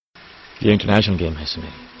ये international game है सुमेर,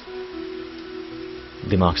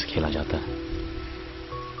 दिमाग से खेला जाता है,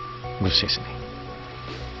 गुस्से से नहीं।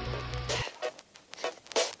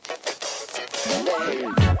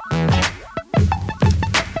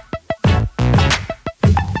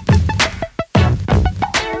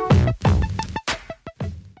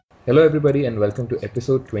 Hello everybody and welcome to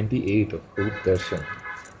episode 28 of Hoop Darshan.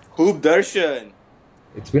 Hoop Darshan.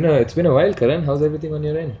 It's been a while, Karan. How's everything on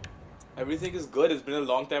your end? Everything is good. It's been a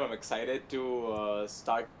long time. I'm excited to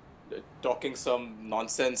start talking some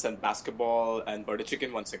nonsense and basketball and butter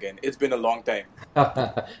chicken once again. It's been a long time.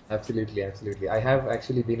 Absolutely. I have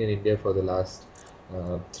actually been in India for the last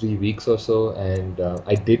 3 weeks or so, and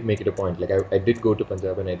I did make it a point. Like I did go to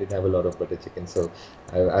Punjab and I did have a lot of butter chicken. So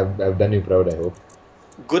I've done you proud, I hope.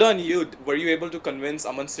 Good on you. Were you able to convince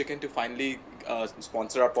Aman Stricken to finally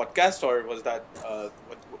sponsor our podcast, or was that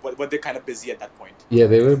were they kind of busy at that point? Yeah,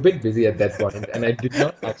 they were a bit busy at that point, and I did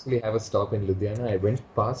not actually have a stop in Ludhiana. I went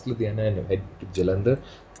past Ludhiana and head to Jalandhar,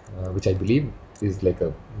 which I believe is like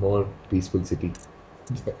a more peaceful city.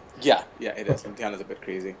 Yeah, it is. Ludhiana is a bit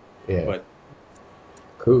crazy. Yeah. But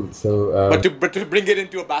cool. So, but to bring it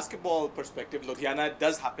into a basketball perspective, Ludhiana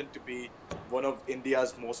does happen to be one of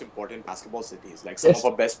India's most important basketball cities. Like some of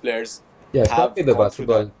our best players. Yeah, it's have probably the gone through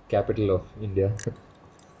basketball that. capital of India.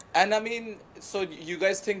 And I mean, so you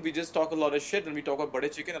guys think we just talk a lot of shit when we talk about butter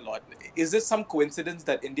chicken a lot. Is this some coincidence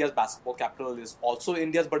that India's basketball capital is also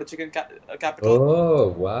India's butter chicken capital? Oh,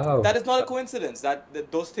 wow. That is not a coincidence. That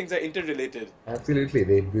those things are interrelated. Absolutely,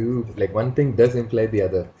 they do. Like one thing does imply the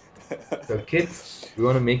other. So kids, you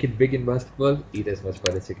want to make it big in basketball, eat as much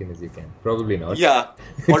butter chicken as you can. Probably not. Yeah,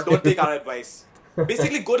 or don't take our advice.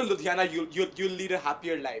 Basically, go to Ludhiana. You'll lead a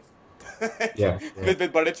happier life. Yeah.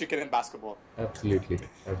 With butter chicken and basketball. Absolutely.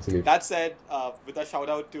 That said, with a shout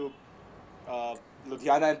out to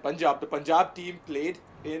Ludhiana and Punjab, the Punjab team played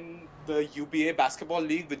in the UBA Basketball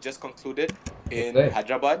League, which just concluded in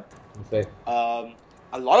Hyderabad. That's right.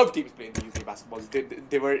 A lot of teams played in the UBA Basketball League.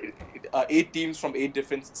 They were 8 teams from 8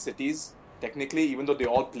 different cities, technically, even though they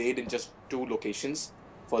all played in just 2 locations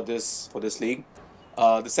for this league.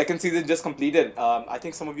 The second season just completed. I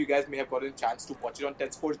think some of you guys may have gotten a chance to watch it on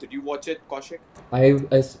 10 Sports. Did you watch it, Kaushik?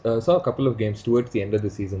 I saw a couple of games towards the end of the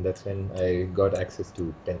season. That's when I got access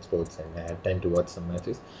to 10 Sports and I had time to watch some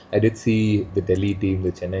matches. I did see the Delhi team,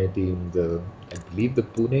 the Chennai team, I believe the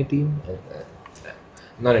Pune team.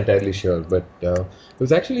 Not entirely sure, but it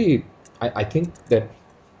was actually, I think that,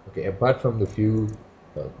 okay, apart from the few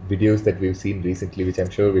videos that we've seen recently, which I'm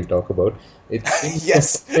sure we'll talk about, it's been,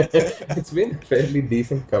 Yes. it's been fairly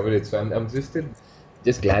decent coverage. So I'm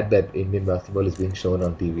just glad that Indian basketball is being shown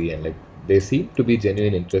on TV, and like there seem to be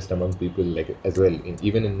genuine interest among people, like as well.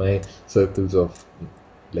 Even in my circles of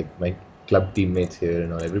like my club teammates here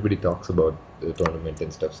and all, everybody talks about the tournament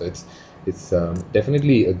and stuff. So it's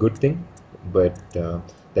definitely a good thing. But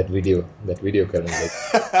that video, Karan,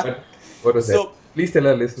 like, what was that? Please tell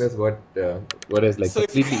our listeners what is like. So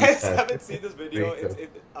if you guys haven't seen this video,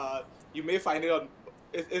 you may find it on.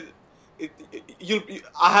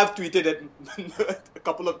 I have tweeted it a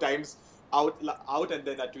couple of times out, and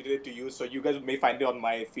then I tweeted it to you. So you guys may find it on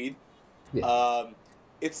my feed. Yeah.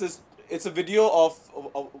 It's a video of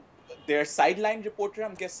their sideline reporter,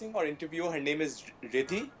 I'm guessing, or interviewer. Her name is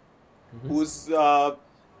Riddhi, who's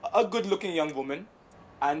a good-looking young woman,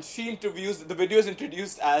 and the video is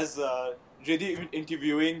introduced as Riddhi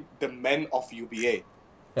interviewing the men of UBA.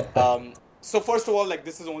 So first of all, like,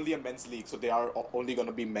 this is only a men's league, so they are only going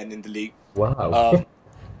to be men in the league. Wow.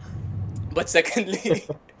 But secondly,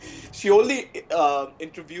 she only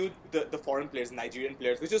interviewed the foreign players, Nigerian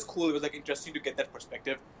players, which is cool. It was like interesting to get that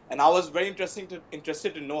perspective, and I was very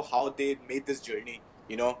interested to know how they made this journey.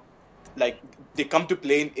 You know, like they come to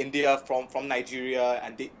play in India from Nigeria,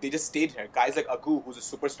 and they just stayed here. Guys like Agu, who's a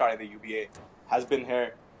superstar in the UBA, has been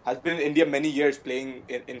in India many years playing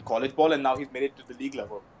in college ball, and now he's made it to the league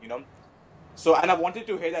level. You know, so and I wanted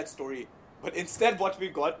to hear that story. But instead, what we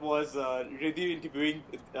got was Riddhi interviewing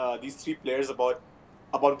these 3 players about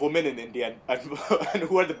women in India and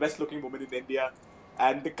who are the best looking women in India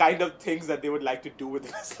and the kind of things that they would like to do with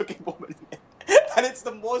the best looking women in India. And it's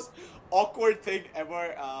the most awkward thing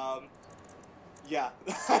ever. Yeah,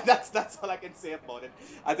 that's all I can say about it.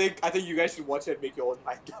 I think you guys should watch it and make your own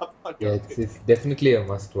mind up. Yeah, it's definitely a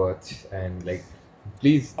must watch, and like,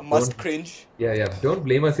 please. A must cringe. Yeah. Don't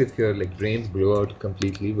blame us if your like brains blow out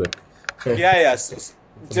completely, but. Yeah. So,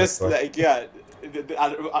 just like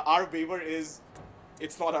our waiver is,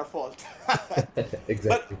 it's not our fault.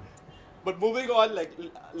 Exactly. But moving on, like,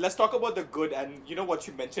 let's talk about the good. And you know what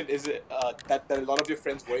you mentioned is that a lot of your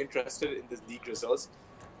friends were interested in this league results.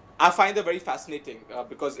 I find that very fascinating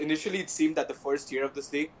because initially it seemed that the first year of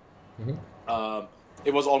this league, Mm-hmm.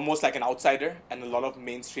 it was almost like an outsider, and a lot of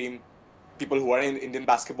mainstream people who are in Indian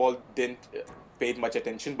basketball didn't pay much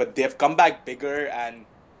attention. But they have come back bigger and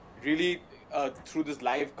really through this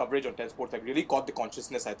live coverage on 10 Sports, like really caught the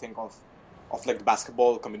consciousness, I think, of like the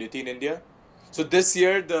basketball community in India. So this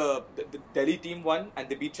year the Delhi team won and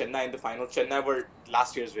they beat Chennai in the final. Chennai were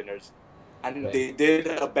last year's winners, and Right. they did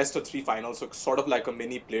a best of 3 finals, so sort of like a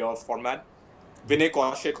mini playoff format. Vinay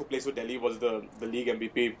Kaushik, who plays with Delhi, was the league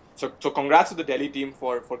MVP. So congrats to the Delhi team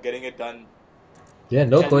for getting it done. Yeah,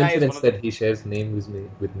 no Chennai is one coincidence of the that he shares name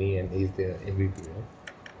with me and he's the MVP,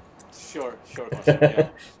 sure Kaushik, yeah.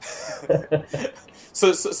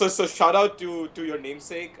 So shout out to your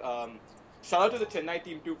namesake. Shout out to the Chennai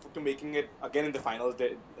team to making it again in the finals.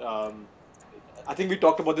 I think we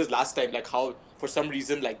talked about this last time, like how for some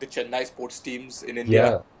reason like the Chennai sports teams in India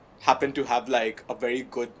Yeah, happen to have like a very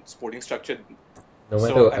good sporting structure. no matter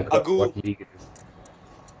So and across what league it is.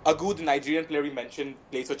 Agu, the Nigerian player we mentioned,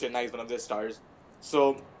 plays for Chennai, is one of their stars.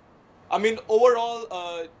 So I mean, overall,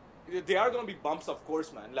 there are going to be bumps, of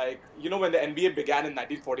course, man. Like, when the NBA began in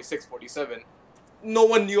 1946-47, no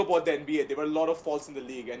one knew about the NBA. There were a lot of faults in the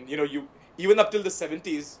league. And, you even up till the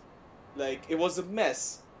 70s, like, it was a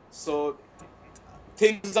mess. So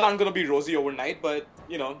things aren't going to be rosy overnight, but,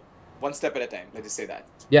 one step at a time. Let's just say that.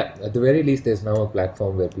 Yeah, at the very least, there's now a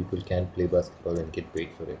platform where people can play basketball and get paid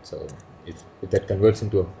for it. So if that converts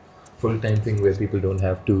into a full-time thing where people don't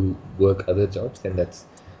have to work other jobs, then that's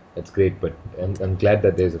great. But I'm glad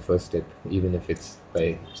that there's a first step, even if it's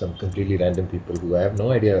by some completely random people who I have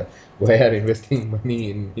no idea why are investing money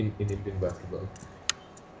in Indian basketball.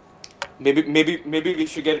 Maybe we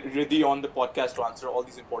should get Riddhi on the podcast to answer all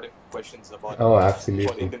these important questions about Oh, Indian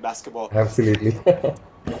absolutely. basketball. Absolutely.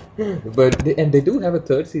 But they do have a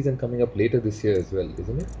third season coming up later this year as well,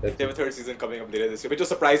 isn't it? They have a third season coming up later this year, which was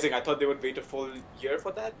surprising. I thought they would wait a full year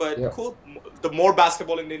for that, but Yeah. cool. The more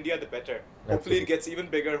basketball in India, the better. Hopefully, Absolutely. it gets even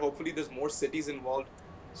bigger. Hopefully, there's more cities involved.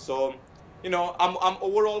 So, I'm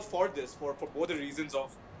overall for this for both the reasons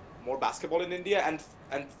of more basketball in India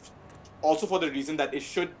and also for the reason that it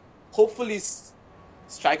should hopefully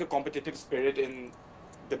strike a competitive spirit in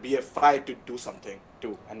the BF5 to do something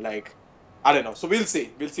too. And like, I don't know. So we'll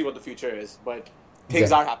see what the future is, but things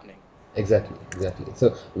Exactly. are happening. Exactly.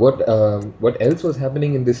 So what else was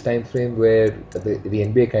happening in this time frame where the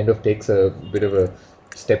NBA kind of takes a bit of a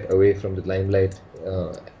step away from the limelight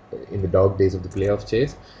in the dog days of the playoff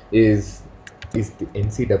chase is the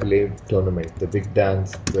NCAA tournament, the big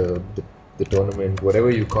dance, the tournament, whatever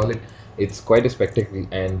you call it. It's quite a spectacle,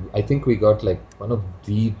 and I think we got like one of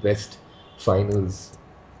the best finals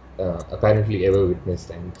apparently ever witnessed.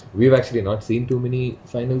 And we've actually not seen too many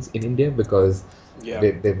finals in India because Yeah.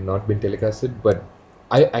 they've not been telecasted. But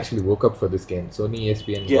I actually woke up for this game. Sony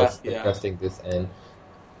ESPN was telecasting this, and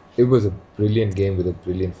it was a brilliant game with a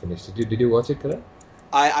brilliant finish. Did you watch it, Karan?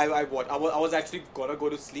 I was actually gonna go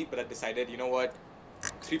to sleep, but I decided, you know what,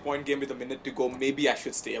 3-point game with a minute to go. Maybe I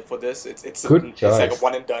should stay up for this. It's like a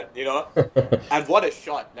one and done, And what a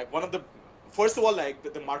shot! Like one of the first of all,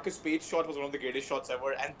 like the Marcus Page shot was one of the greatest shots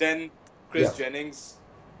ever, and then Chris Jenkins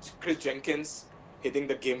hitting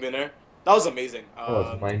the game winner. That was amazing.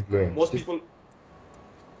 Oh, mind blowing. Most people.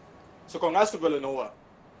 So congrats to Villanova.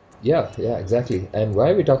 Yeah, exactly. And why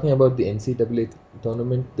are we talking about the NCAA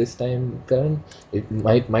tournament this time, Karan? It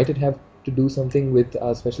might it have to do something with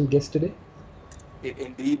our special guest today? It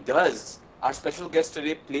indeed does. Our special guest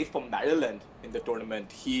today played for Maryland in the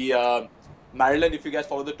tournament. Maryland, if you guys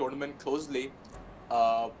follow the tournament closely,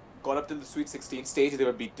 got up to the Sweet 16 stage. They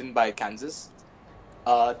were beaten by Kansas.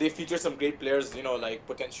 They feature some great players, like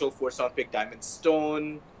potential first-round pick Diamond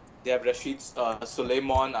Stone. They have Rashid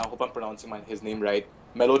Suleiman. I hope I'm pronouncing his name right.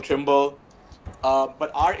 Melo Trimble.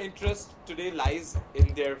 But our interest today lies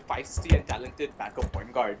in their feisty and talented backup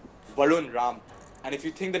point guard, Varun Ram. And if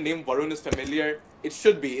you think the name Varun is familiar, it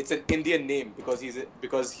should be. It's an Indian name because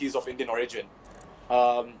he's of Indian origin.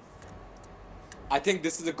 I think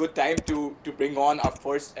this is a good time to bring on our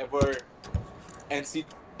first ever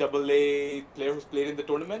NCAA player who's played in the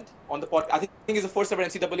tournament on the podcast. I think he's the first ever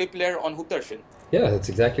NCAA player on Hoop Darshan. Yeah, that's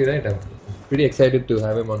exactly right. I'm pretty excited to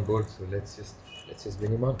have him on board. So let's just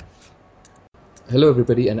bring him on. Hello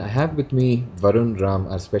everybody, and I have with me Varun Ram,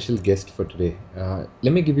 our special guest for today.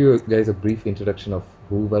 Let me give you guys a brief introduction of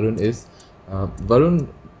who Varun is. Varun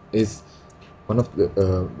is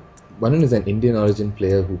Varun is an Indian origin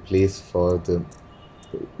player who plays for the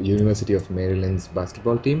University of Maryland's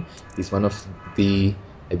basketball team. He's one of the,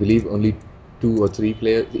 I believe, only 2 or 3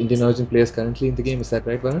 Indian origin players currently in the game. Is that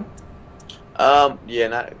right, Varun? Yeah,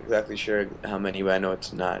 not exactly sure how many, but I know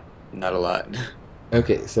it's not not a lot.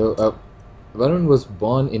 Okay, so Varun was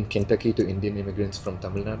born in Kentucky to Indian immigrants from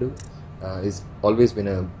Tamil Nadu. He's always been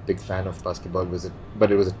a big fan of basketball,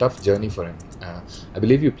 but it was a tough journey for him. I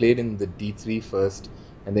believe you played in the D3 first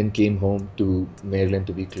and then came home to Maryland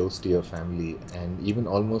to be close to your family and even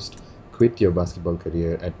almost quit your basketball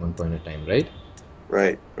career at one point in time, right?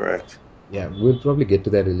 Right, correct. Yeah, we'll probably get to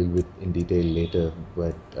that a little bit in detail later,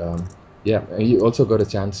 but yeah, you also got a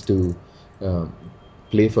chance to um,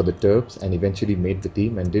 play for the Terps and eventually made the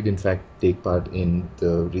team and did in fact take part in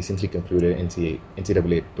the recently concluded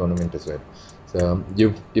NCAA tournament as well. So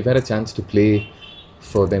you've had a chance to play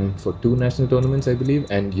for them for two national tournaments, I believe,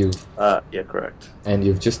 and Yeah, correct.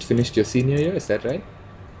 you've just finished your senior year. Is that right?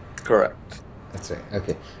 Correct. That's right.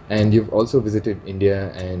 Okay. And you've also visited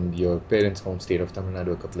India and your parents' home state of Tamil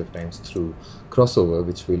Nadu a couple of times through crossover,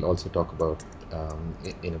 which we'll also talk about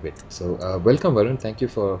in a bit. So, welcome, Varun. Thank you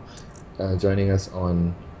for joining us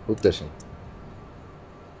on Hoop Darshan.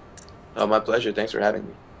 Oh, my pleasure. Thanks for having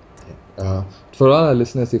me. For all our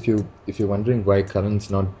listeners, if you're wondering why Karan's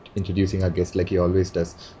not introducing our guest like he always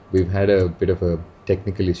does, we've had a bit of a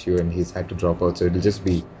technical issue and he's had to drop out, so it'll just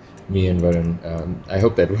be me and Varun. I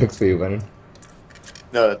hope that works for you, Varun.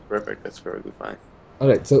 No, that's perfect. That's perfectly fine. All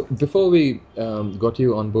right. So before we got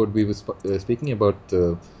you on board, we were speaking about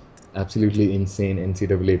the absolutely insane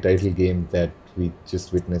NCAA title game that we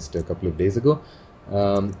just witnessed a couple of days ago.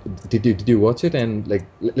 Um, did you watch it? And like,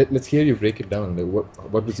 let's hear you break it down. Like,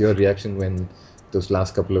 what was your reaction when those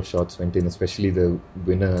last couple of shots went in, especially the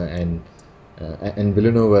winner and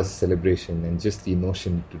Villanova's celebration and just the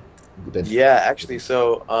emotion that. Yeah, actually,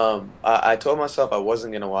 so I told myself I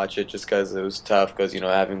wasn't gonna watch it just because it was tough. Because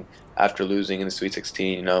having after losing in the Sweet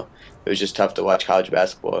 16, it was just tough to watch college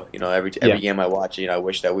basketball. Every game I watch, I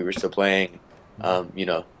wish that we were still playing. Um, you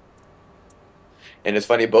know, and it's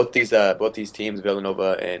funny both these teams,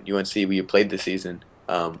 Villanova and UNC, we played this season.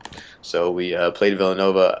 So we played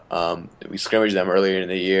Villanova. We scrimmaged them earlier in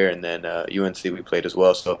the year, and then UNC we played as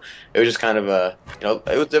well. So it was just kind of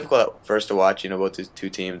it was difficult at first to watch. Both these two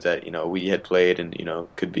teams that we had played and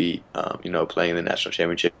could be playing in the national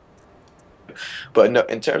championship. But no,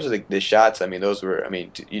 in terms of the shots, I mean, those were. I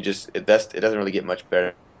mean, it doesn't really get much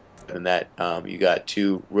better than that. You got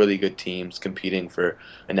two really good teams competing for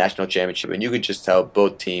a national championship, and you could just tell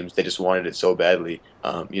both teams they just wanted it so badly.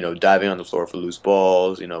 Diving on the floor for loose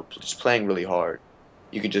balls, just playing really hard.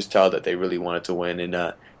 You could just tell that they really wanted to win, and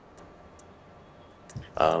I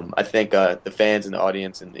think the fans and the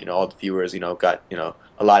audience and all the viewers, got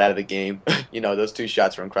a lot out of the game. Those two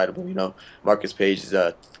shots were incredible. Marcus Page's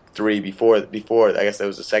three before I guess that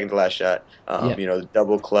was the second to last shot. Yeah. The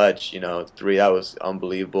double clutch, three, that was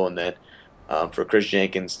unbelievable. And then for Chris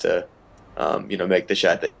Jenkins to make the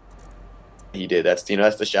shot that he did, that's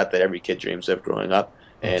the shot that every kid dreams of growing up.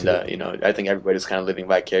 And Absolutely. I think everybody's kind of living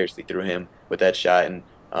vicariously through him with that shot. And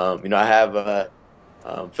I have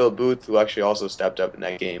Phil Booth, who actually also stepped up in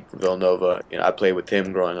that game for Villanova. I played with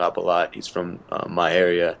him growing up a lot. He's from my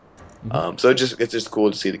area. So it's just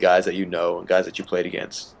cool to see the guys that and guys that you played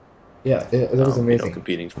against. Yeah, that was amazing.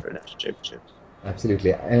 Competing for a national championship.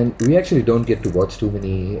 Absolutely. And we actually don't get to watch too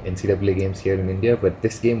many NCAA games here in India, but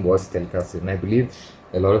this game was telecasted. And I believe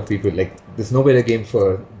a lot of people, like, there's no better game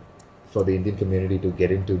for the Indian community to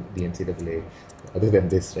get into the NCAA other than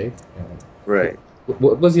this, right? Right.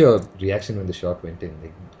 What was your reaction when the shot went in?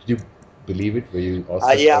 Like, did you believe it? Were you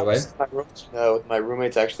awestruck Yeah, for a while? with my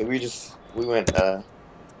roommates actually. We went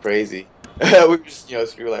crazy. We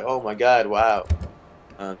were like, oh my God, wow.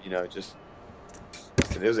 Just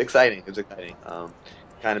it was exciting. It was exciting.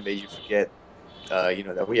 Kind of made you forget,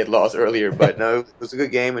 that we had lost earlier. But no, it was a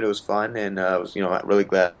good game and it was fun, and I was, really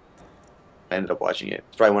glad I ended up watching it.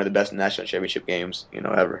 It's probably one of the best national championship games,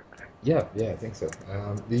 ever. Yeah, I think so.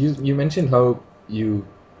 You mentioned how you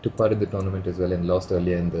took part in the tournament as well and lost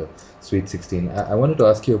earlier in the Sweet 16. I wanted to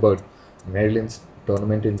ask you about Maryland's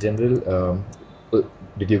tournament in general.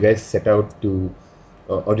 Did you guys set out to,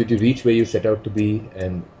 or did you reach where you set out to be?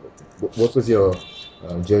 And what was your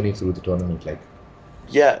journey through the tournament like?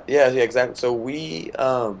 Yeah, exactly. So we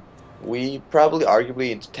probably,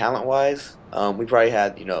 arguably, talent wise, we probably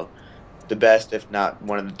had the best, if not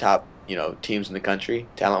one of the top teams in the country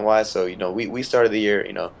talent wise. So we started the year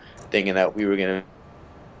thinking that we were gonna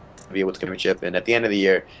be able to championship, and at the end of the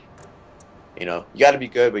year, you got to be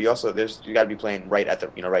good, but you got to be playing right at the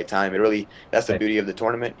right time. That's the Right. beauty of the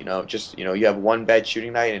tournament. Just you have one bad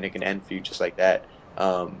shooting night and it can end for you just like that.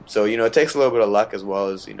 So it takes a little bit of luck as well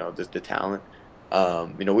as the talent.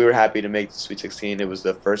 We were happy to make the Sweet 16. It was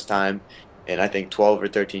the first time in I think 12 or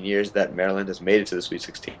 13 years that Maryland has made it to the Sweet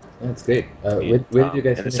 16. That's great. Where did you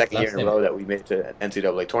guys And the finish second year last in a time? row that we made it to an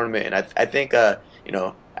NCAA tournament. And I think, you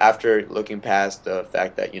know, after looking past the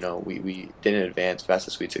fact that, you know, we didn't advance past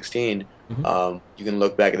the Sweet 16, you can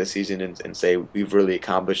look back at the season and say we've really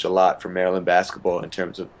accomplished a lot for Maryland basketball in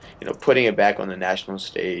terms of, you know, putting it back on the national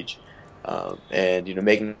stage, and, you know,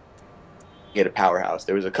 making it a powerhouse.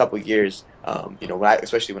 There was a couple years, you know,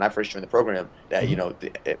 especially when I first joined the program, that you know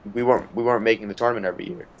we weren't making the tournament every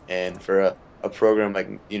year, and for a program like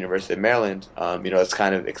University of Maryland, you know, it's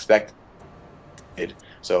kind of expected.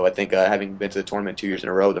 So I think having been to the tournament 2 years in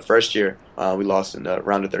a row, the first year we lost in the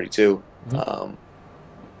round of 32,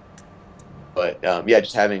 but yeah,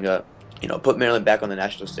 just having you know, put Maryland back on the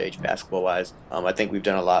national stage basketball wise, I think we've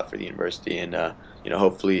done a lot for the university, and you know,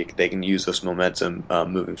 hopefully they can use this momentum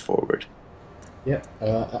moving forward. Yeah,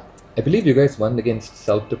 I believe you guys won against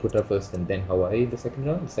South Dakota first and then Hawaii in the second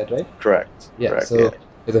round. Is that right? Correct. Yeah. Correct, So yeah.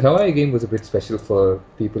 the Hawaii game was a bit special for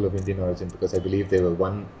people of Indian origin because I believe they were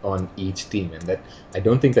one on each team, and that I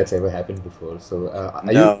don't think that's ever happened before. So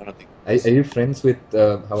No, I don't think. are you friends with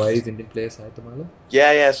Hawaii's Indian player Sai Tamala?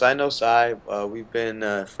 Yeah. So I know Sai. We've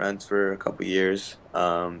been friends for a couple years,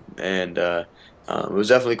 and it was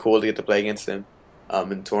definitely cool to get to play against him in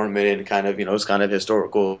the tournament, and kind of, you know, it's kind of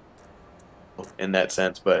historical in that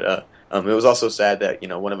sense. But it was also sad that, you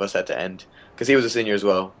know, one of us had to end because he was a senior as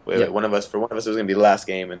well. Yeah. One of us, it was going to be the last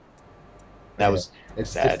game, and that was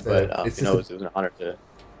It's sad. just, But it's you know, just it was an honor to.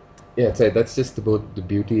 yeah, that's just both the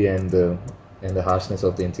beauty and the harshness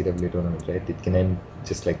of the NCAA tournament, right? It can end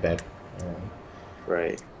just like that.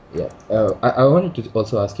 Right. Yeah. I wanted to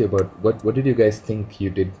also ask you about what did you guys think you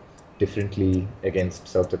did differently against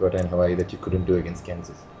South Dakota and Hawaii that you couldn't do against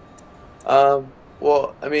Kansas?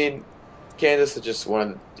 Well, I mean, Kansas is just one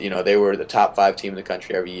of the, you know, they were the top 5 team in the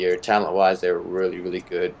country every year. Talent-wise, they were really, really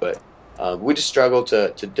good, but we just struggled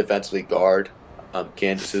to defensively guard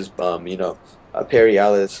Kansas's. You know, Perry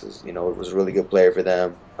Ellis is, you know, was a really good player for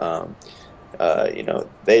them. You know,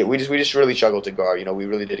 we just really struggled to guard. You know, we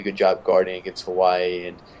really did a good job guarding against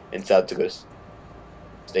Hawaii and South Dakota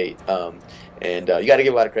State. And you got to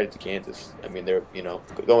give a lot of credit to Kansas. I mean, they're, you know,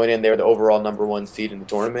 going in, they're the overall #1 seed in the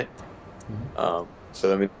tournament.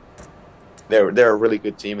 So I mean, they're a really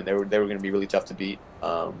good team, and they were going to be really tough to beat.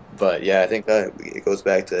 But yeah, I think it goes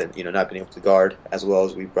back to, you know, not being able to guard as well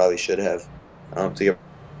as we probably should have to give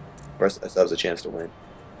ourselves a chance to win.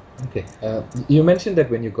 Okay. You mentioned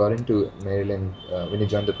that when you got into Maryland, when you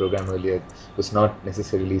joined the program earlier, it was not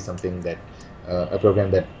necessarily something that a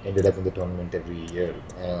program that ended up in the tournament every year.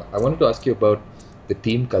 I wanted to ask you about the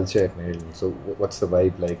team culture at Maryland. So what's the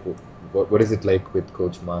vibe like? What is it like with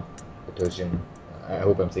Coach Mark Peterson? I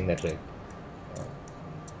hope I'm saying that right.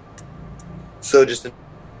 So just in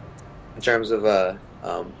terms of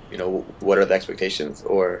you know, what are the expectations,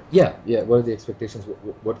 or Yeah. What are the expectations?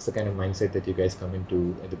 What's the kind of mindset that you guys come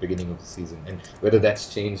into at the beginning of the season, and whether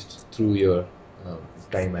that's changed through your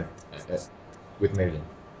time with Maryland?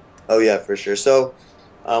 Oh yeah, for sure. So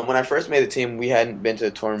when I first made the team, we hadn't been to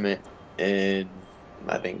the tournament in,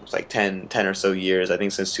 I think it was like 10 or so years. I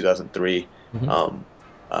think since 2003.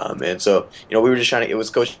 And so, you know, we were just trying to. It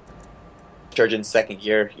was Coach Turgeon's second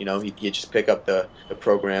year. You know, he just pick up the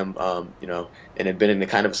program. You know, and had been in a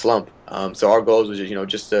kind of slump. So our goals was just, you know,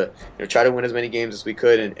 just to, you know, try to win as many games as we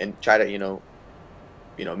could, and try to, you know,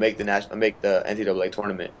 make the NCAA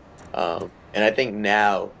tournament. And I think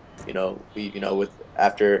now, you know, with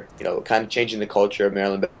after, you know, kind of changing the culture of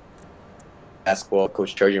Maryland basketball,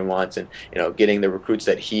 Coach Turgeon wants, and, you know, getting the recruits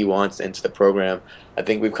that he wants into the program, I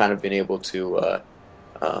think we've kind of been able to,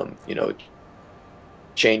 you know,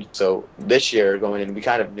 change. So this year going in, we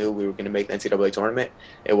kind of knew we were going to make the NCAA tournament.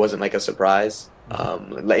 It wasn't like a surprise.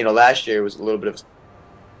 You know, last year was a little bit of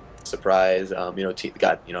a surprise. You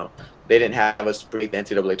know, they didn't have us break the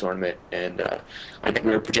NCAA tournament, and I think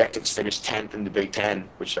we were projected to finish 10th in the Big Ten,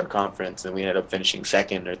 which is our conference, and we ended up finishing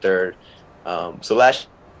 2nd or 3rd. So last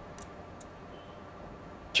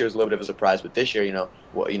year was a little bit of a surprise, but this year, you know,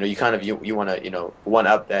 you kind of you want to, you know, one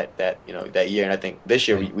up that you know, that year, and I think this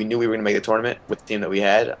year we knew we were going to make the tournament with the team that we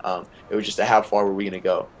had. It was just how far were we going to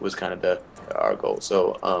go was kind of our goal.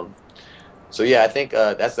 So yeah, I think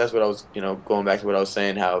that's what I was, you know, going back to what I was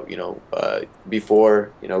saying, how, you know,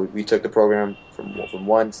 before, you know, we took the program from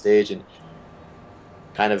one stage and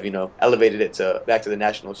kind of, you know, elevated it back to the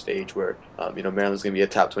national stage where, you know, Maryland's going to be a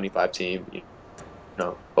top 25 team, you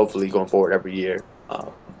know, hopefully going forward every year.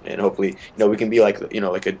 And hopefully, you know, we can be like, you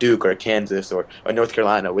know, like a Duke or a Kansas or North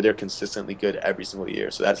Carolina, where they're consistently good every single year.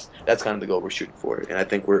 So that's kind of the goal we're shooting for, and I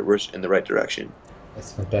think we're in the right direction.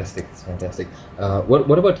 That's fantastic.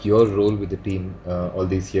 What about your role with the team all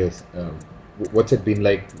these years? what's it been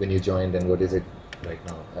like when you joined, and what is it right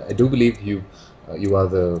now? I do believe you are you're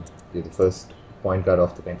the first point guard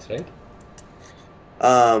off the bench, right?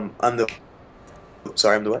 I'm the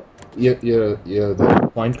sorry, I'm the what? You're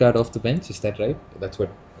the point guard off the bench. Is that right? That's what.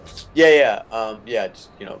 Yeah. Just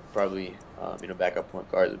probably backup point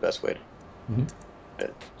guard is the best way. Mhm.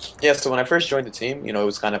 Yeah. So when I first joined the team, it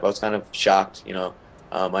was I was kind of shocked.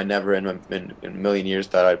 I never in a million years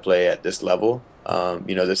thought I'd play at this level.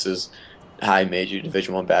 This is high major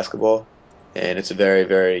Division One basketball, and it's a very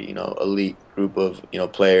very elite group of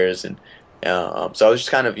players, and so I was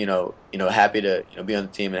just kind of happy to be on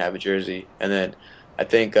the team and have a jersey, and then I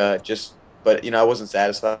think but I wasn't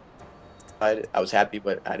satisfied. I was happy,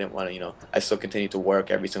 but I didn't want to, I still continued to work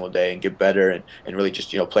every single day and get better and really just,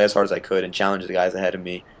 play as hard as I could and challenge the guys ahead of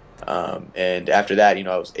me. And after that,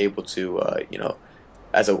 I was able to,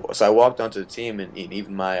 so I walked onto the team and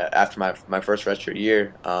even after my first freshman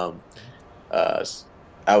year, uh,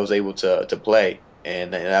 I was able to play.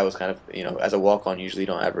 And that was kind of, as a walk-on, usually you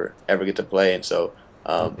don't ever get to play. And so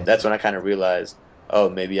Okay. that's when I kind of realized, oh,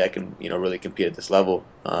 maybe I can, really compete at this level.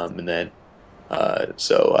 And then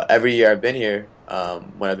every year I've been here,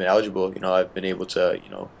 when I've been eligible, I've been able to,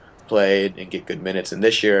 play and get good minutes. And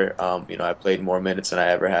this year, I played more minutes than I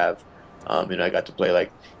ever have. I got to play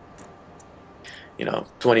like,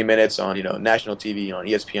 20 minutes on, national TV, on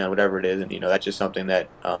ESPN, whatever it is. And, that's just something that,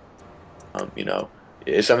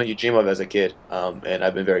 it's something you dream of as a kid. And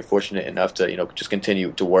I've been very fortunate enough to, just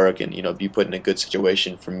continue to work and, be put in a good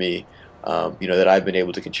situation for me, that I've been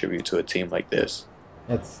able to contribute to a team like this.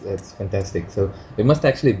 That's fantastic. So it must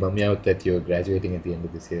actually bum you out that you're graduating at the end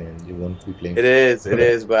of this year and you won't be playing. It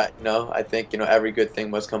is, but I think every good thing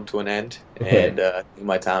must come to an end, and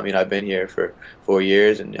my time, I've been here for 4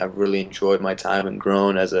 years, and I've really enjoyed my time and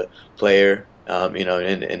grown as a player,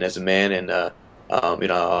 and as a man, and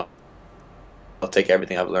I'll take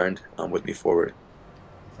everything I've learned with me forward.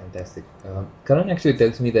 Fantastic. Karan actually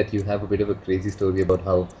tells me that you have a bit of a crazy story about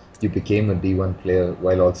how you became a D1 player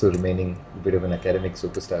while also remaining a bit of an academic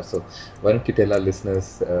superstar. So why don't you tell our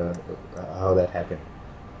listeners how that happened?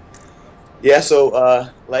 Yeah,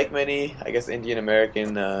 so like many, I guess, Indian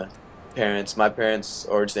American parents, my parents,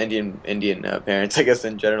 or just Indian parents, I guess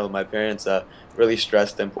in general, my parents really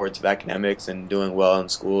stressed the importance of academics and doing well in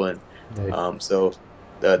school, and Right. so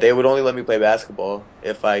they would only let me play basketball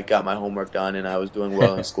if I got my homework done and I was doing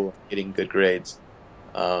well in school, getting good grades.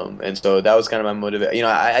 And so that was kind of my motivation.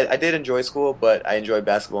 I did enjoy school, but I enjoyed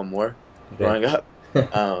basketball more growing up.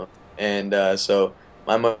 And so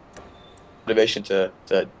my motivation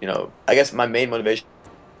I guess my main motivation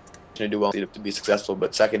to do well, to be successful,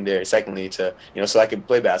 but secondly to, so I could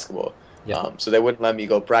play basketball. Yeah. So they wouldn't let me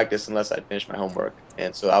go practice unless I'd finish my homework.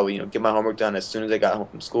 And so I would, get my homework done as soon as I got home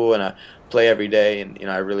from school, and I play every day, and,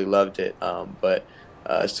 I really loved it. But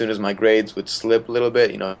as soon as my grades would slip a little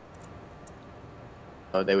bit,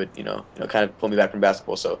 they would, kind of pull me back from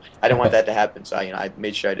basketball. So I didn't want that to happen. So I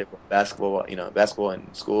made sure I did basketball, basketball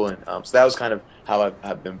in school, and so that was kind of how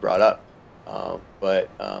I've been brought up.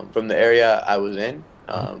 But from the area I was in,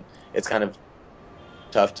 it's kind of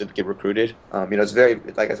tough to get recruited. It's very,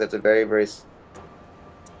 like I said, it's a very very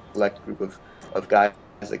select group of guys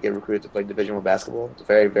that get recruited to play Division One basketball. It's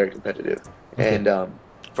very very competitive, Okay. and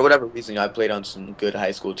for whatever reason, I played on some good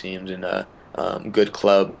high school teams and good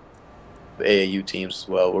club AAU teams as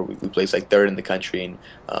well, where we placed like third in the country, and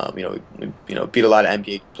we beat a lot of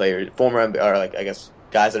NBA players, former NBA, or like I guess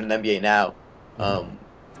guys that are in the NBA now.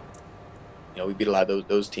 We beat a lot of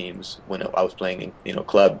those teams when I was playing in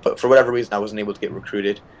club, but for whatever reason I wasn't able to get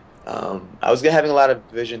recruited. I was having a lot of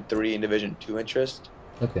Division III and Division II interest,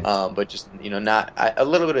 Okay. but just not a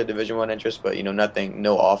little bit of Division I interest, but nothing,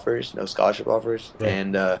 no offers, no scholarship offers, Right.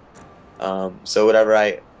 and so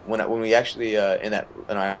whatever when we actually in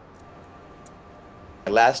our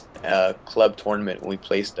last club tournament, when we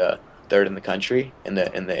placed third in the country in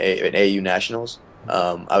AAU nationals,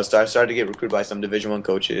 I started to get recruited by some Division I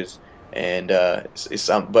coaches, and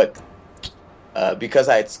but because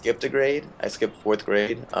I had skipped a grade, I skipped fourth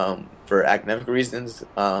grade for academic reasons.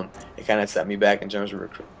 It kind of set me back in terms of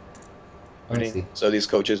recruiting. I see. So these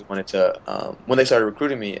coaches wanted to, when they started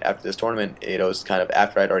recruiting me after this tournament, it was kind of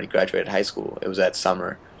after I'd already graduated high school. It was that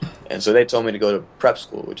summer. And so they told me to go to prep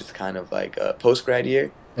school, which is kind of like a post-grad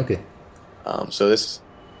year. Okay. So this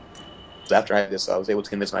was after I had this, so I was able to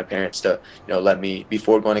convince my parents to, let me,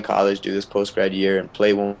 before going to college, do this post-grad year and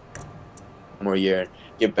play one more year and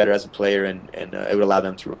get better as a player, and it would allow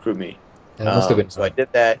them to recruit me. That must have been So I did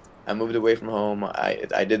that. I moved away from home.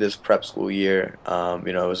 I did this prep school year. It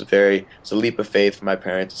was a leap of faith for my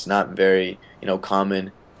parents. It's not very,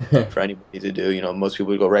 common for anybody to do. Most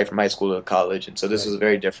people go right from high school to college, and so this was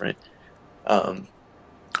very different. Um,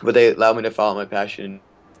 but they allowed me to follow my passion and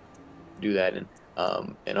do that. And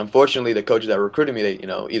unfortunately, the coaches that recruited me, they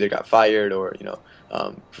either got fired or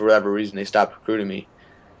for whatever reason they stopped recruiting me.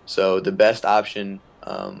 So the best option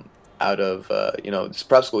out of this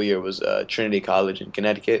prep school year was Trinity College in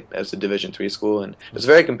Connecticut as a Division III school, and it's a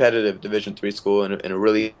very competitive Division III school and a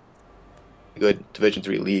really good Division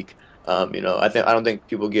III league. I don't think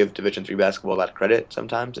people give Division III basketball a lot of credit.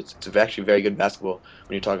 Sometimes it's actually very good basketball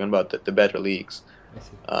when you're talking about the better leagues.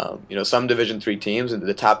 Some Division III teams and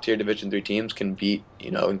the top tier Division III teams can beat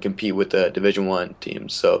and compete with the Division I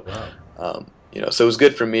teams. So, so it was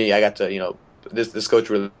good for me. I got to this coach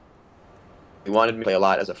really wanted me to play a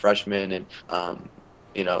lot as a freshman, and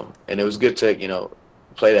and it was good to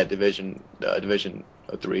play that Division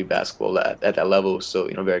III basketball at that level. So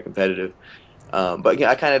very competitive. But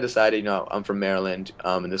yeah, I kind of decided, I'm from Maryland,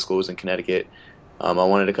 and this school was in Connecticut. I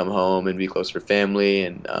wanted to come home and be closer to family,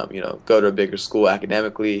 and go to a bigger school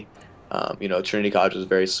academically. Trinity College was a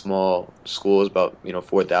very small school. It was about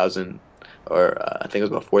 4,000, or I think it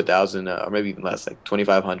was about 4,000, or maybe even less, like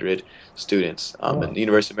 2,500 students. And the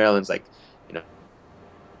University of Maryland's like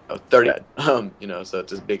 30. So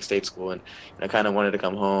it's a big state school, and I kind of wanted to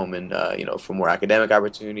come home and for more academic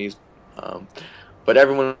opportunities. But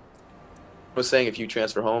everyone was saying if you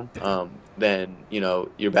transfer home, then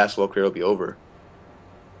your basketball career will be over.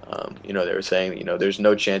 They were saying there's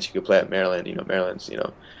no chance you could play at Maryland. Maryland's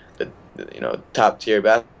the top tier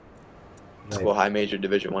basketball, high major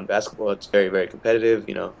Division I basketball. It's very, very competitive.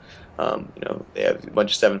 They have a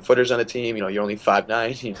bunch of 7-footers on the team. You're only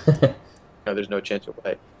 5'9". There's no chance you'll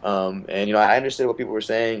play. And I understood what people were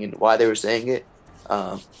saying and why they were saying it.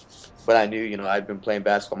 But I knew I'd been playing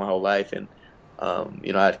basketball my whole life, and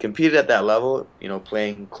I'd competed at that level.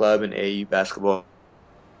 Playing club and AAU basketball.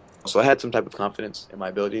 So I had some type of confidence in my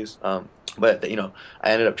abilities. But I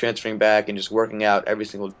ended up transferring back and just working out every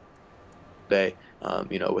single day.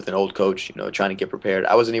 With an old coach. Trying to get prepared.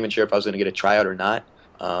 I wasn't even sure if I was going to get a tryout or not.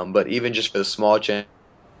 But even just for the small chance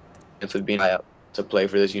of being out to play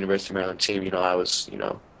for this University of Maryland team, I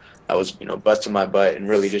was busting my butt and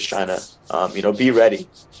really just trying to, be ready,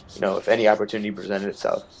 if any opportunity presented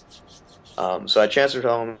itself. So I transferred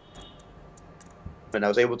home, and I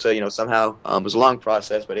was able to, somehow, it was a long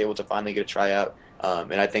process, but able to finally get a tryout.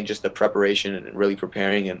 And I think just the preparation and really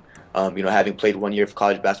preparing and, having played 1 year of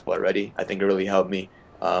college basketball already, I think it really helped me.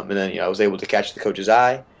 And then, I was able to catch the coach's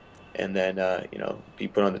eye and then, be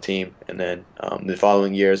put on the team. And then the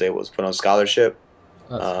following year, I was able to put on scholarship.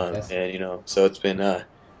 And, so it's been a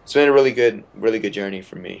really good journny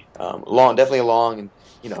for me. Definitely long and,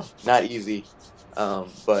 not easy.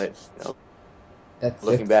 But,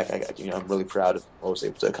 looking back, I'm really proud of what I was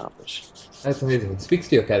able to accomplish. That's amazing. It speaks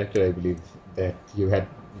to your character, I believe, that you had,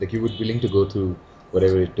 you were willing to go through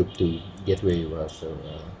whatever it took to get where you are. So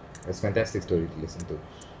it's a fantastic story to listen to.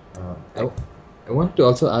 I wanted to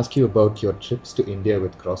also ask you about your trips to India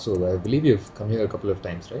with Crossover. I believe you've come here a couple of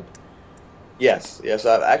times, right? Yes.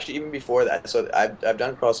 I've actually, even before that, so I've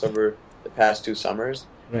done Crossover the past 2 summers.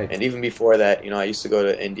 Right. And even before that, I used to go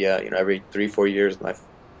to India, every 3-4 years with my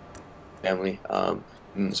family,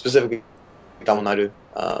 specifically Tamil Nadu.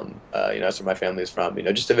 That's where my family is from,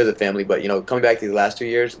 just to visit family. But, coming back to these last 2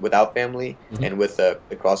 years without family and with the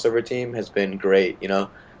Crossover team has been great, to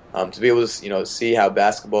be able to, see how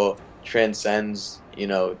basketball transcends,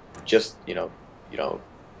 just, it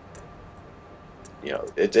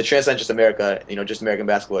transcends just America, just American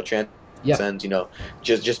basketball. It transcends,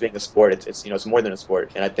 just being a sport. It's more than a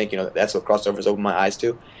sport. And I think, that's what Crossover's opened my eyes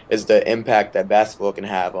to, is the impact that basketball can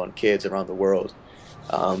have on kids around the world.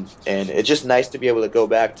 And it's just nice to be able to go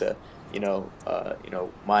back to,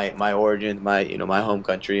 my origin, my home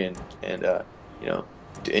country, and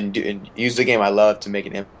use the game I love to make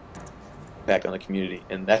an impact on the community,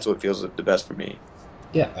 and that's what feels the best for me.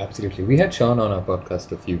 Yeah, absolutely. We had Sean on our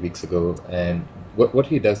podcast a few weeks ago, and what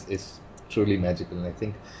he does is truly magical, and I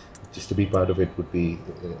think just to be part of it would be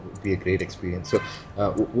a great experience. So,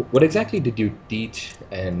 what exactly did you teach,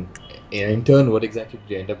 and in turn, what exactly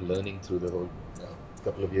did you end up learning through the whole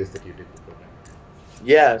couple of years that you did the program?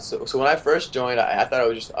 Yeah, so when I first joined, I thought it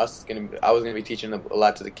was just I was gonna be teaching a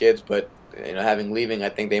lot to the kids, but leaving, I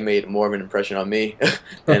think they made more of an impression on me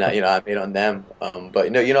than I made on them.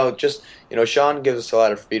 But Sean gives us a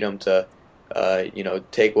lot of freedom to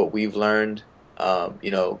take what we've learned,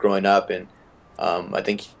 growing up, and I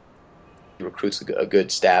think he recruits a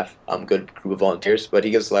good staff, good group of volunteers. But he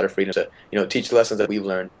gives us a lot of freedom to teach the lessons that we've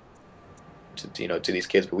learned to these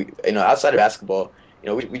kids. But we outside of basketball,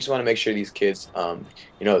 we just want to make sure these kids,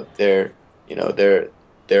 they're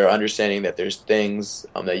they're understanding that there's things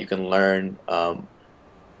that you can learn,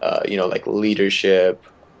 like leadership,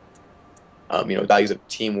 values of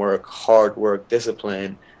teamwork, hard work,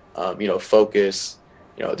 discipline, focus.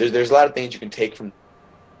 There's a lot of things you can take from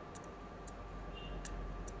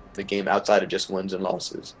the game outside of just wins and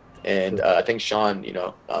losses. And I think Sean,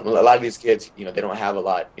 a lot of these kids, they don't have a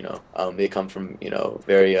lot. They come from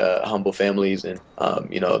very humble families, and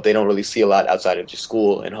they don't really see a lot outside of just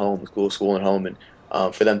school and home, school and home. And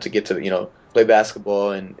for them to get to play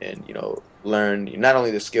basketball and learn not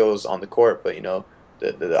only the skills on the court, but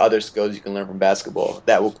the other skills you can learn from basketball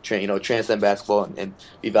that will transcend basketball and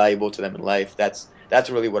be valuable to them in life. That's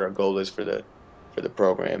really what our goal is for the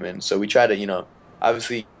program. And so we try to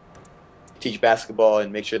obviously teach basketball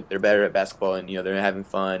and make sure that they're better at basketball and they're having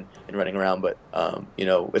fun and running around, but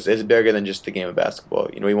it's bigger than just the game of basketball.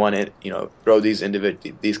 We want to grow these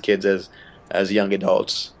kids as young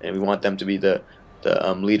adults, and we want them to be the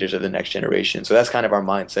leaders of the next generation. So that's kind of our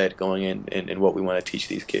mindset going in and what we want to teach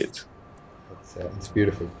these kids. It's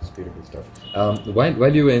beautiful. It's beautiful stuff.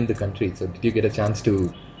 While you were in the country, so did you get a chance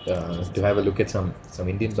to have a look at some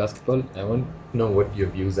Indian basketball? I want to know what your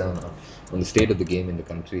views are on the state of the game in the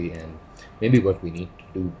country and maybe what we need to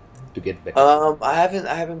do to get better. I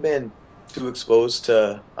haven't been too exposed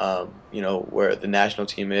to where the national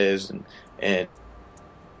team is and I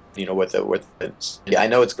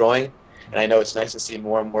know it's growing, and I know it's nice to see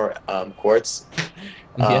more and more courts.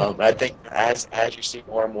 I think as you see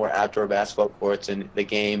more and more outdoor basketball courts and the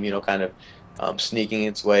game, kind of sneaking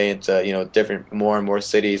its way into different more and more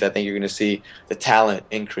cities, I think you're going to see the talent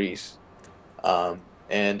increase.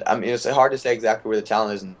 And I mean, it's hard to say exactly where the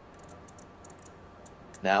talent is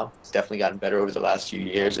now. It's definitely gotten better over the last few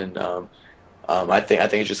years, and I think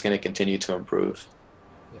it's just going to continue to improve.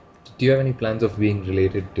 Do you have any plans of being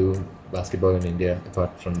related to basketball in India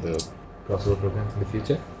apart from the crossover programs in the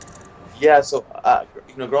future? Yeah, so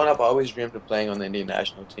growing up, I always dreamed of playing on the Indian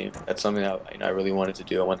national team. That's something that I really wanted to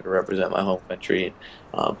do. I wanted to represent my home country,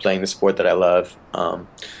 playing the sport that I love.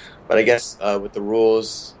 But I guess with the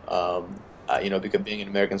rules, because being an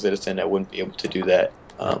American citizen, I wouldn't be able to do that,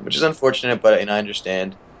 which is unfortunate. But I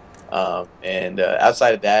understand. And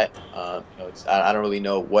outside of that, I don't really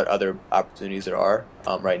know what other opportunities there are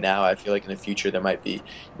right now. I feel like in the future there might be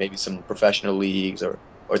maybe some professional leagues or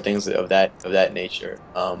things of that nature.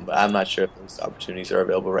 But I'm not sure if those opportunities are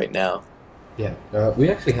available right now. Yeah, we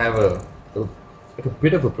actually have a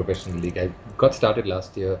bit of a professional league. I got started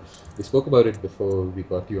last year. We spoke about it before we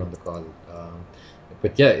got you on the call.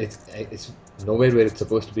 But yeah, it's nowhere where it's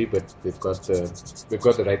supposed to be. But we've got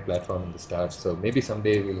the right platform in the start. So maybe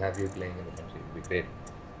someday we'll have you playing in the country. It'll be great.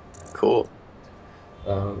 Cool.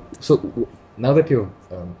 So now that you're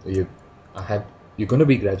going to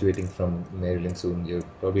be graduating from Maryland soon, you're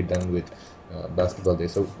probably done with basketball there.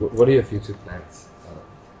 So what are your future plans?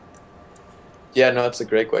 Yeah, no, it's a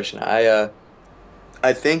great question. I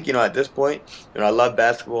think at this point, I love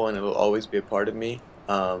basketball and it will always be a part of me.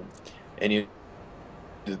 And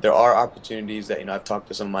there are opportunities that I've talked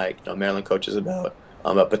to some of my Maryland coaches about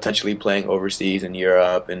potentially playing overseas in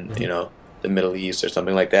Europe and the Middle East or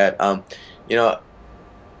something like that.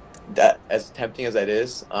 That as tempting as that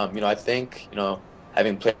is, I think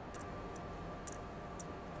having played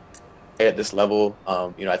at this level,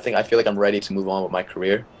 I feel like I'm ready to move on with my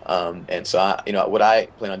career. And so what I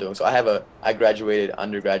plan on doing. So I graduated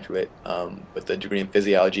undergraduate with a degree in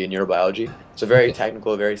physiology and neurobiology. So very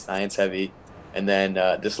technical, very science heavy. And then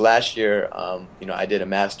this last year, I did a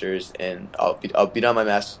master's, and I'll be done my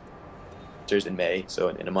master's in May, so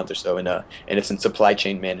in a month or so, and it's in supply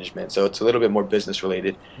chain management, so it's a little bit more business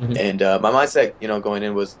related. Mm-hmm. And my mindset, going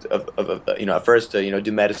in was at first to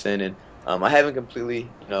do medicine, and I haven't completely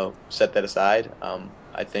set that aside.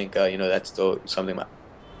 I think that's still something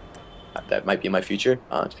that might be in my future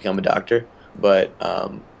to become a doctor, but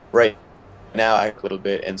right now I a little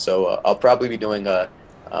bit, and so I'll probably be doing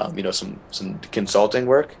some consulting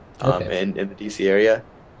work in the DC area.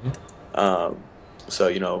 Mm-hmm.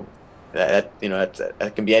 So that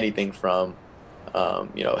can be anything from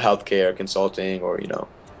healthcare consulting or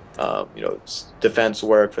defense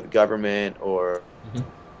work for the government or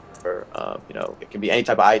it can be any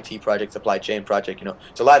type of IT project, supply chain project.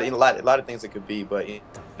 It's a lot of things it could be, but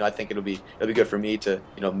I think it'll be good for me to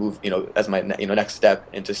move as my next step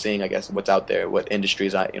into seeing, I guess, what's out there, what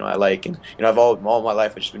industries I like, and I've all my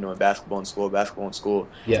life I've just been doing basketball in school.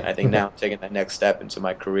 Yeah. And I think now I'm taking that next step into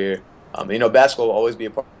my career. Basketball will always be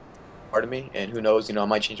a part of me, and who knows, I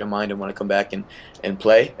might change my mind and want to come back and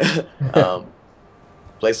play.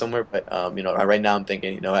 Play somewhere, but right now I'm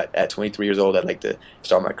thinking, at 23 years old, I'd like to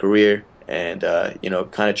start my career, and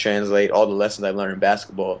kind of translate all the lessons I've learned in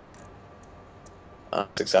basketball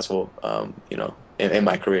successful, in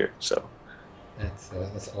my career. So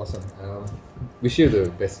that's awesome. Wish you the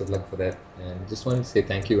best of luck for that, and just wanted to say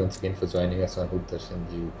thank you once again for joining us on Hoop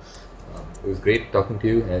Darshan. It was great talking to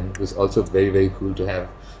you, and it was also very, very cool to have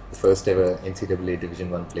the first ever NCAA Division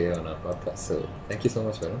 1 player on our podcast. So thank you so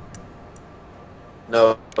much, Varun.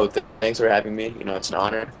 No, thanks for having me. It's an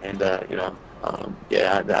honor, and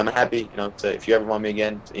I'm happy. If you ever want me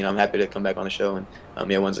again, I'm happy to come back on the show. And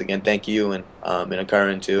once again, thank you, and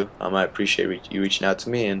Karan too. I appreciate you reaching out to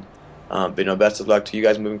me, and best of luck to you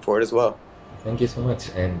guys moving forward as well. Thank you so much,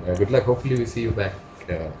 and good luck. Hopefully, we see you back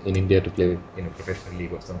in India to play in a professional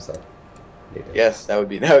league of some sort later. Yes, that would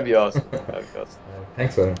be awesome.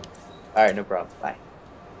 Thanks, Varun. All right, no problem. Bye.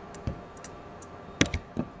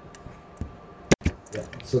 Yeah.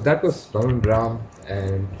 So that was Varun Ram,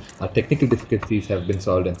 and our technical difficulties have been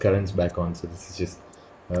solved, and Karan's back on. So this is just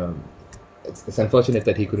it's unfortunate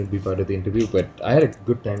that he couldn't be part of the interview, but I had a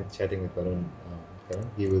good time chatting with Varun. Karan,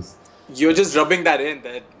 You're just rubbing that in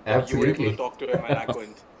that Absolutely. you were able to talk to him and I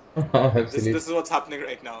couldn't. Absolutely. This is what's happening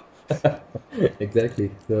right now.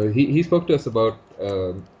 Exactly. So he spoke to us about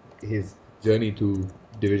his journey to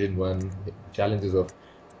Division 1, challenges of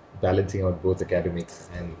balancing out both academics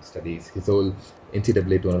and studies, his whole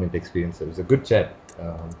NCAA tournament experience. So it was a good chat.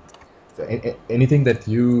 So anything that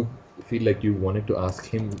you feel like you wanted to ask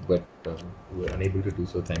him but were unable to do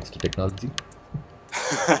so thanks to technology?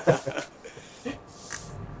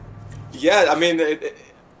 Yeah, I mean,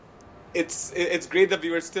 it's great that we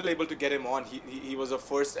were still able to get him on. He was the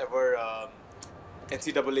first ever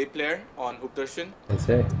NCAA player on Hoop Darshan. That's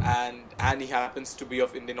right. And he happens to be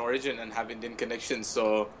of Indian origin and have Indian connections.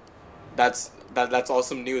 So that's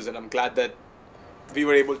awesome news, and I'm glad that we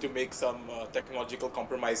were able to make some technological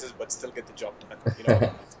compromises but still get the job done.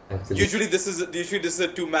 Absolutely. Usually this is a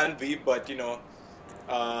two-man weave, but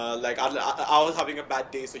like I was having a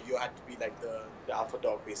bad day, so you had to be like the alpha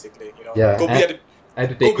dog, basically. Yeah, Kobe had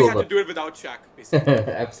to take Kobe over. had to do it without Shaq, basically.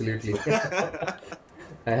 Absolutely.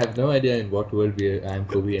 I have no idea in what world I am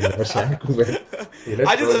Kobe and you're Shaq. But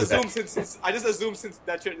I just assume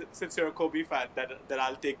since you're a Kobe fan that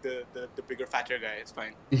I'll take the bigger, fatter guy. It's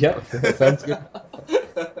fine. Yeah, sounds good.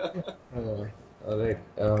 All right.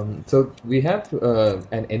 So we have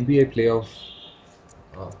an NBA playoff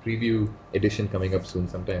preview edition coming up soon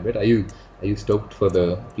sometime, right? Are you stoked for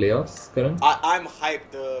the playoffs, Karan? I'm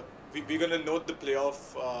hyped. We're gonna note the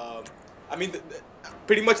playoff.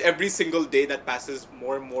 Pretty much every single day that passes,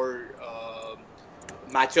 more and more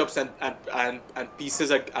matchups and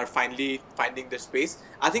pieces are finally finding their space.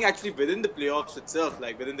 I think actually within the playoffs itself,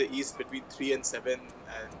 like within the East between 3 and 7, and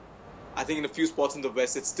I think in a few spots in the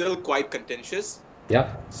West, it's still quite contentious.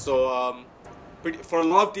 Yeah. So for a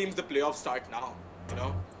lot of teams, the playoffs start now.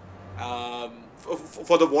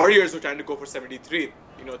 For the Warriors who are trying to go for 73,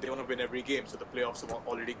 they want to win every game, so the playoffs have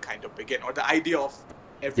already kind of begin, or the idea of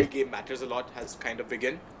every game matters a lot has kind of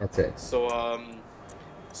begin. That's it.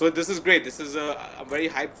 So this is great. This is I'm very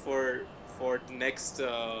hyped for the next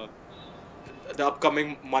the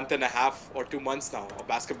upcoming month and a half or 2 months now of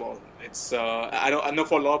basketball. It's I know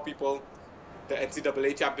for a lot of people the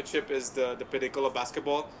NCAA championship is the pinnacle of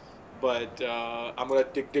basketball, but I'm gonna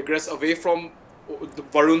digress away from the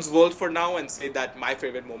Varun's world for now and say that my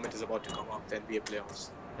favorite moment is about to come up, the NBA playoffs.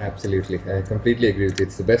 Absolutely, I completely agree with you.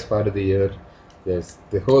 It's the best part of the year. There's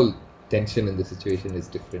the whole tension in the situation is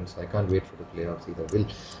different, so I can't wait for the playoffs either.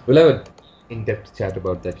 We'll have an in-depth chat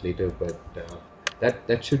about that later, but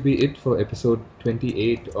that should be it for episode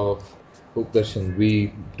 28 of Hoop Darshan.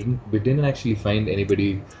 We didn't actually find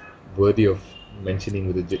anybody worthy of mentioning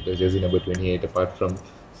with the jersey number 28 apart from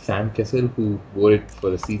Sam Kessel, who wore it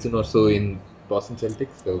for a season or so in Boston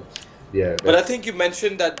Celtics. So yeah. But I think you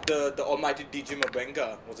mentioned that the almighty DJ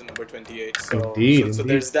Mabenga was a number 28. So Indeed.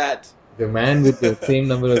 There's that. The man with the same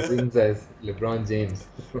number of rings as LeBron James.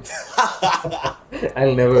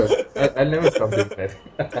 I'll never stop doing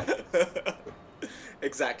that.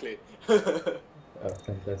 Exactly.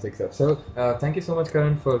 Fantastic stuff. So, thank you so much,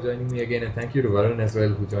 Karan, for joining me again, and thank you to Varun as well,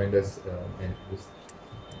 who joined us and just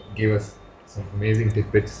gave us some amazing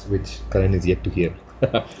tidbits, which Karan is yet to hear.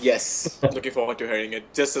 Yes, looking forward to hearing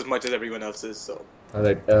it just as much as everyone else is. So. All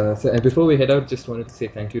right. And before we head out, just wanted to say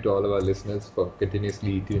thank you to all of our listeners for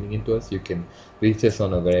continuously tuning into us. You can reach us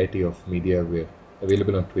on a variety of media. We're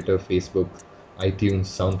available on Twitter, Facebook, iTunes,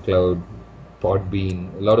 SoundCloud,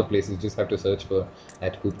 Podbean, a lot of places. You just have to search for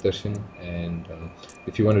 @Hoopdarshan. And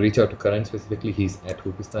if you want to reach out to Karan specifically, he's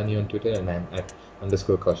 @Hoopistani on Twitter, and I'm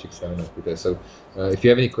 @_Kaushik7 on Twitter. So if you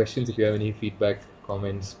have any questions, if you have any feedback,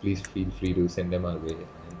 comments, please feel free to send them our way.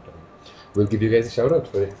 And we'll give you guys a shout out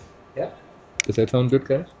for it. Yeah. Does that sound good,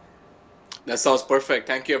 Karan? That sounds perfect.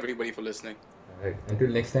 Thank you, everybody, for listening. Alright. Until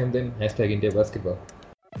next time, then, #India Basketball.